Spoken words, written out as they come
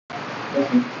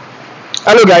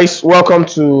Hello guys, welcome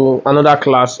to another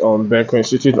class on Benco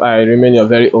Institute. I remain your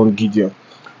very own Gideon.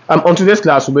 On today's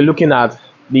class, we'll be looking at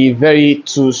the very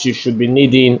tools you should be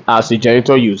needing as a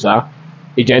generator user,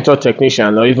 a generator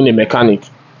technician, or even a mechanic.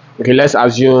 Okay, let's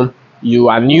assume you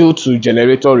are new to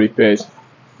generator repairs.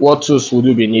 What tools would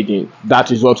you be needing? That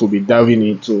is what we'll be diving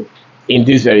into in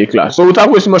this very class. So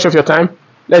without wasting much of your time,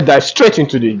 let's dive straight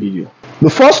into the video. The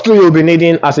first tool you'll be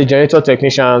needing as a generator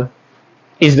technician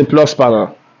is the plug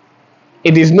spanner.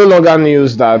 It is no longer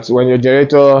news that when your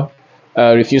generator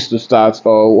refuses to start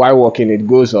or while working it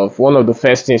goes off, one of the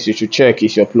first things you should check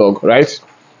is your plug, right?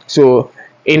 So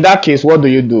in that case, what do?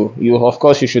 You of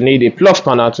course you should need a plug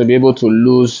spanner to be able to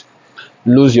lose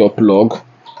your plug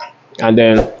and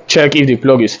then check if the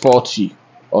plug is faulty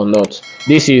or not.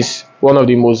 This is one of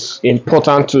the most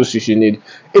important tools you should need,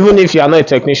 even if you are not a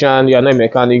technician, you are not a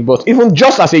mechanic, but even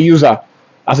just as a user,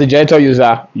 as a generator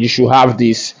user, you should have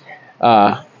this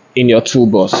in your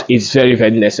toolbox. It's very,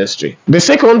 very necessary. The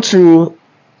second tool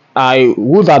I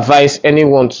would advise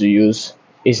anyone to use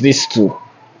is this tool.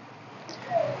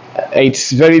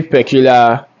 It's very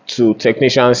peculiar to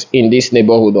technicians in this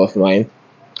neighborhood of mine.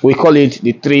 We call it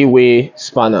the three-way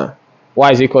spanner.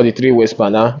 Why is it called the three-way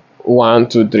spanner? 1,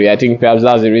 2, 3. I think perhaps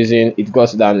that's the reason it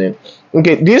got that name.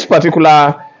 Okay, this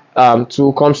particular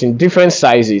tool comes in different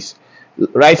sizes.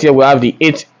 Right here we have the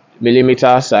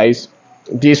 8mm size.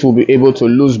 This will be able to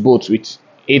lose both with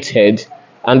 8 head,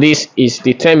 and this is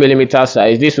the 10mm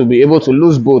size. This will be able to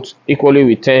lose both equally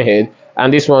with 10 head,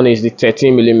 and this one is the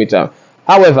 13mm.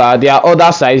 However, there are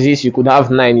other sizes. You could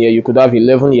have 9 here, you could have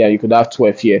 11 here, you could have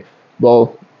 12 here,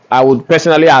 but I would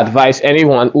personally advise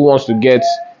anyone who wants to get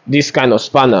this kind of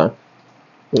spanner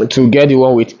to get the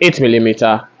one with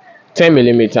 8mm,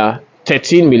 10mm,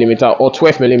 13mm, or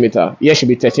 12mm. Here should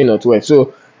be 13 or 12.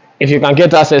 So if you can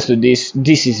get access to this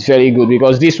is very good,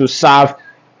 because this will serve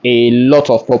a lot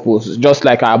of purpose. Just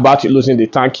like I'm about to losing the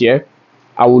tank here,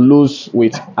 I will lose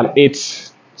with an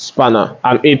 8 spanner,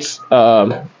 an 8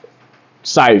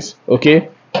 size. Okay,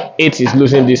 8 is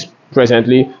losing this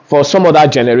presently. For some other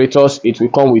generators it will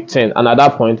come with 10, and at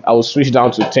that point I will switch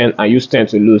down to 10 and use 10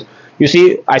 to lose. You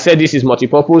see, I said this is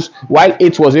multi-purpose. While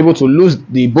 8 was able to lose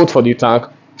the both for the tank,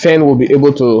 10 will be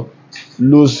able to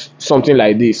lose something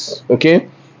like this. Okay,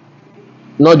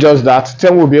 not just that,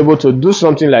 10 will be able to do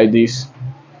something like this,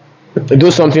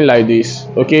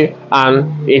 okay,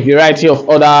 and a variety of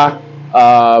other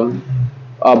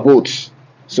bolts.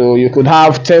 So you could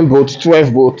have 10 bolts,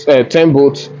 12 bolts, 10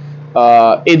 bolts,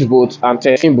 8 bolts, and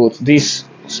 13 bolts. This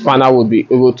spanner will be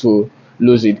able to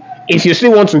lose it. If you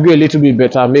still want to go a little bit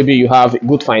better, maybe you have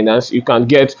good finance, you can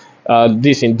get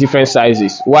this in different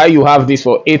sizes. While you have this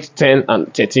for 8, 10,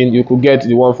 and 13, you could get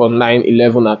the one for 9,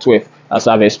 11, and 12, as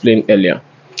I've explained earlier.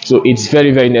 So it's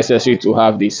very, very necessary to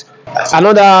have this.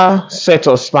 Another set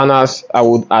of spanners I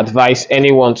would advise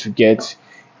anyone to get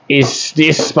is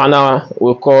this spanner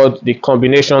we call the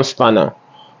combination spanner.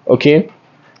 Okay,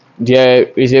 there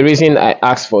is a reason I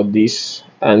asked for this,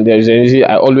 and there is a reason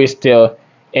I always tell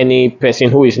any person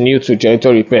who is new to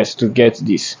generator repairs to get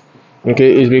this.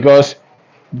 Okay, it's because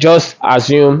just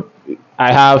assume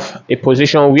I have a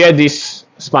position where this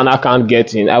spanner can't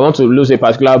get in. I want to lose a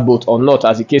particular bolt or not,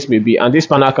 as the case may be, and this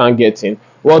spanner can't get in.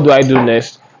 What do I do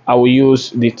next? I will use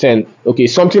the 10. Okay,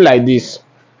 something like this.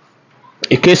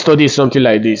 A case study is something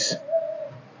like this.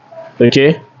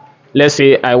 Okay, let's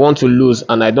say I want to lose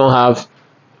and I don't have,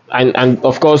 and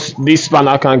of course this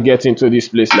spanner can't get into this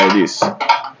place like this.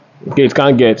 Okay, it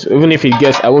can't get. Even if it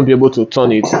gets, I won't be able to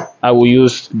turn it. I will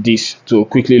use this to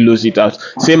quickly lose it out.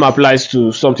 Same applies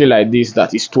to something like this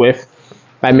that is 12.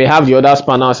 I may have the other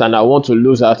spanners and I want to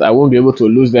lose out. I won't be able to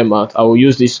lose them out. I will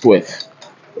use this 12.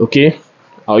 Okay,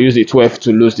 I'll use the 12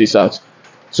 to lose this out.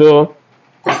 So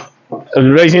the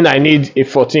reason I need a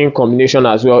 14 combination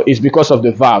as well is because of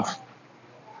the valve.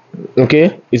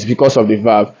 Okay, it's because of the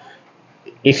valve.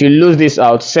 If you lose this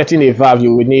out, setting a valve,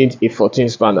 you will need a 14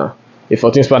 spanner. A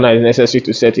 14 spanner is necessary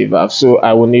to set a valve, so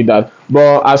I will need that.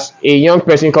 But as a young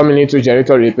person coming into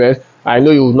generator repair, I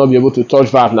know you will not be able to touch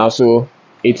valve now, so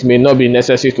it may not be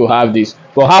necessary to have this.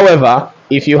 But however,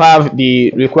 if you have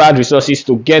the required resources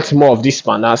to get more of these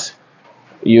spanners,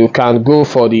 you can go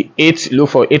for the 8, look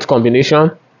for 8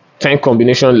 combination, 10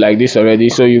 combination like this already.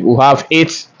 So you will have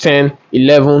 8, 10,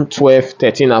 11, 12,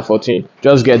 13, and 14.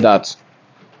 Just get that.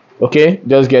 Okay,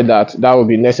 just get that. That will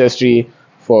be necessary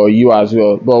for you as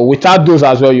well. But without those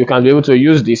as well, you can be able to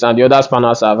use this and the other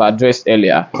spanners I've addressed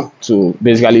earlier to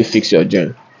basically fix your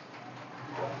gen.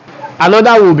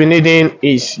 Another we'll be needing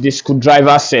is the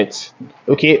screwdriver set.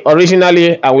 Okay,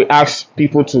 originally I will ask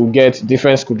people to get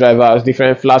different screwdrivers,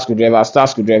 different flat screwdrivers, star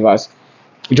screwdrivers.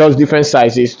 just different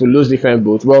sizes to lose different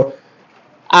bolts. Well,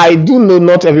 I do know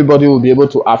not everybody will be able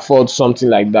to afford something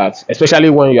like that, especially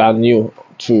when you are new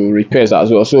to repairs as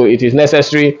well. So it is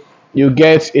necessary you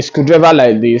get a screwdriver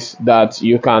like this that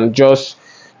you can just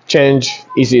change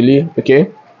easily.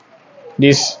 Okay,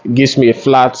 this gives me a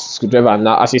flat screwdriver.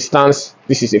 Now as it stands,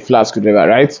 this is a flat screwdriver,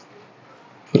 right?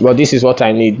 But this is what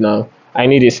I need now. I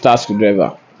need a star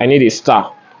screwdriver. I need a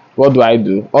star. What do I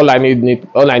do? All I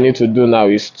need to do now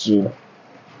is to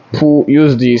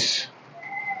use this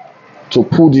to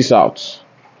pull this out.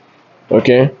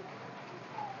 Okay,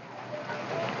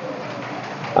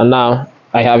 and now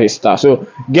I have a star. So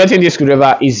getting this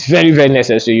screwdriver is very very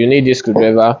necessary. You need this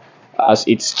screwdriver as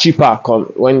it's cheaper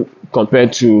when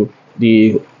compared to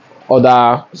the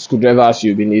other screwdrivers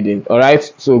you'll be needing. All right,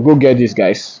 so go get this,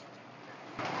 guys.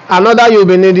 Another you'll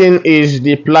be needing is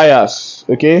the pliers.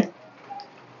 Okay,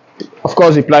 of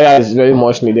course the plier is very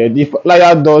much needed. The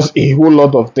plier does a whole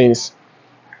lot of things.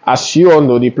 As you all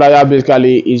know, the plier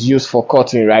basically is used for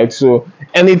cutting, right? So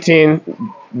anything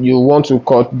you want to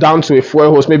cut down to a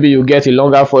fuel hose, maybe you get a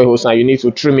longer fuel hose and you need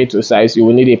to trim it to size, you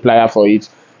will need a plier for it.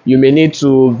 You may need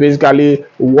to basically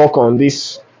work on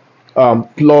this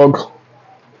plug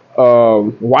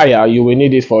wire, you will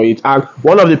need it for it. And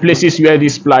one of the places where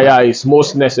this plier is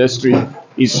most necessary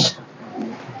is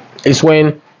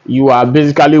when you are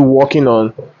basically working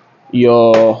on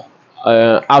your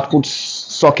output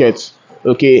socket.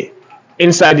 Okay,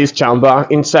 inside this chamber,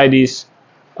 inside this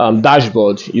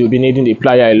dashboard, you'll be needing the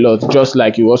plier a lot, just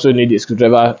like you also need a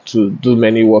screwdriver to do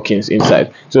many workings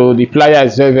inside. So the plier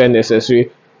is very very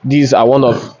necessary. These are one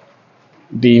of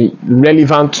the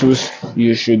relevant tools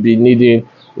you should be needing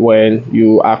when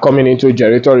you are coming into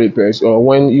generator repairs, or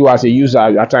when you as a user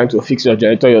you are trying to fix your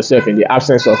generator yourself in the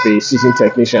absence of a seasoned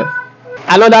technician.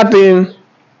 Another thing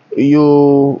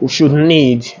you should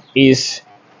need is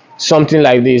something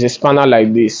like this, a spanner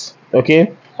like this.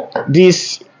 Okay,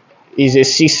 this is a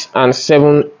 6 and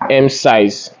 7 m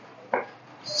size,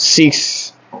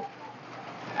 6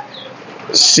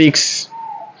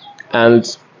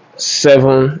 and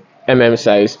 7 mm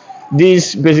size.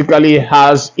 This basically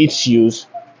has its use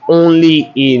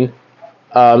only in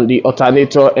the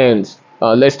alternator end.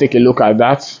 Let's take a look at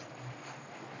that.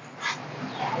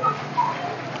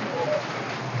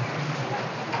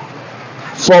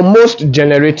 For most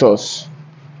generators,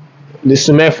 the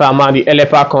Sumer Farmer, the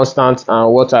Elepa Constant,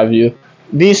 and what have you,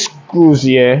 these screws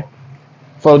here,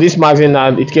 for this magazine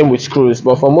it came with screws,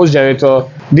 but for most generator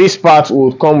this part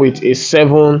would come with a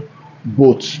 7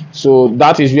 bolt. So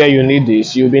that is where you need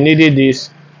this. You'll be needing this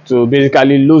to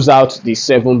basically lose out the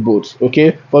 7 bolts.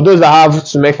 Okay, for those that have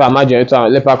Sumer Farmer generator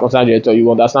and Elepa Constant generator,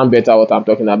 you understand better what I'm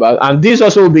talking about. And this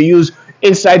also will be used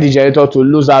inside the generator to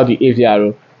lose out the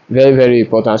AVRO. Very very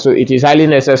important. So it is highly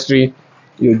necessary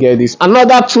you get this.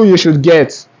 Another tool you should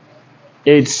get,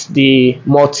 it's the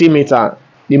multimeter.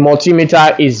 The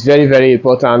multimeter is very very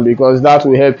important because that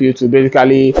will help you to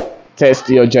basically test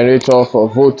your generator for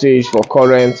voltage, for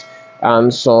current,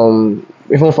 and some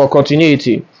even for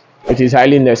continuity. It is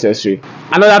highly necessary.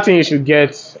 Another thing you should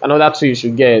get, another tool you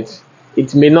should get,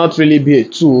 it may not really be a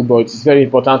tool but it's very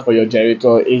important for your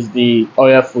generator, is the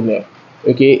oil funnel.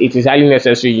 Okay, it is highly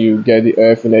necessary you get the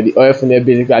oil funnel. The oil funnel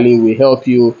basically will help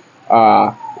you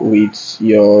with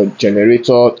your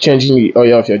generator, changing the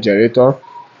oil of your generator.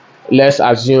 Let's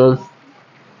assume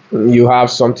you have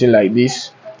something like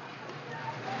this,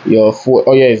 your fuel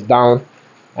oil is down,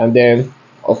 and then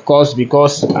of course,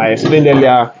 because I explained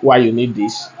earlier why you need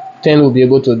this, 10 will be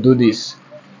able to do this.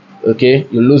 Okay,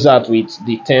 you lose out with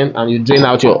the 10 and you drain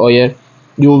out your oil.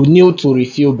 You need to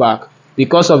refill back.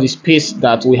 Because of the space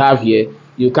that we have here,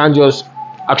 you can't just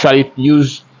actually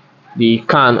use the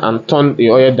can and turn the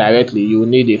oil directly. You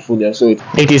need a funnel, so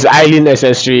it is highly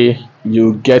necessary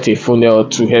you get a funnel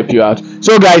to help you out.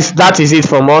 So guys, that is it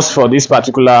from us for this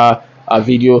particular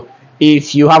video.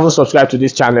 If you haven't subscribed to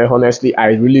this channel, honestly I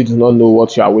really do not know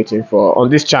what you are waiting for. On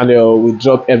this channel we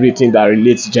drop everything that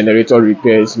relates generator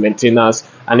repairs, maintenance,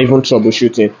 and even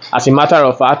troubleshooting. As a matter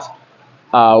of fact,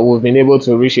 we've been able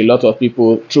to reach a lot of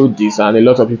people through this, and a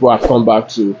lot of people have come back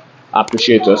to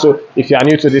appreciate us. So if you are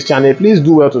new to this channel, please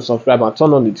do well to subscribe and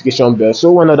turn on the notification bell,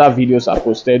 so when other videos are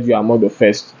posted you are among the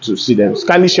first to see them.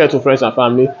 Kindly share to friends and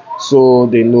family so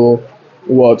they know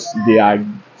what we are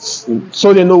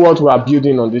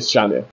building on this channel.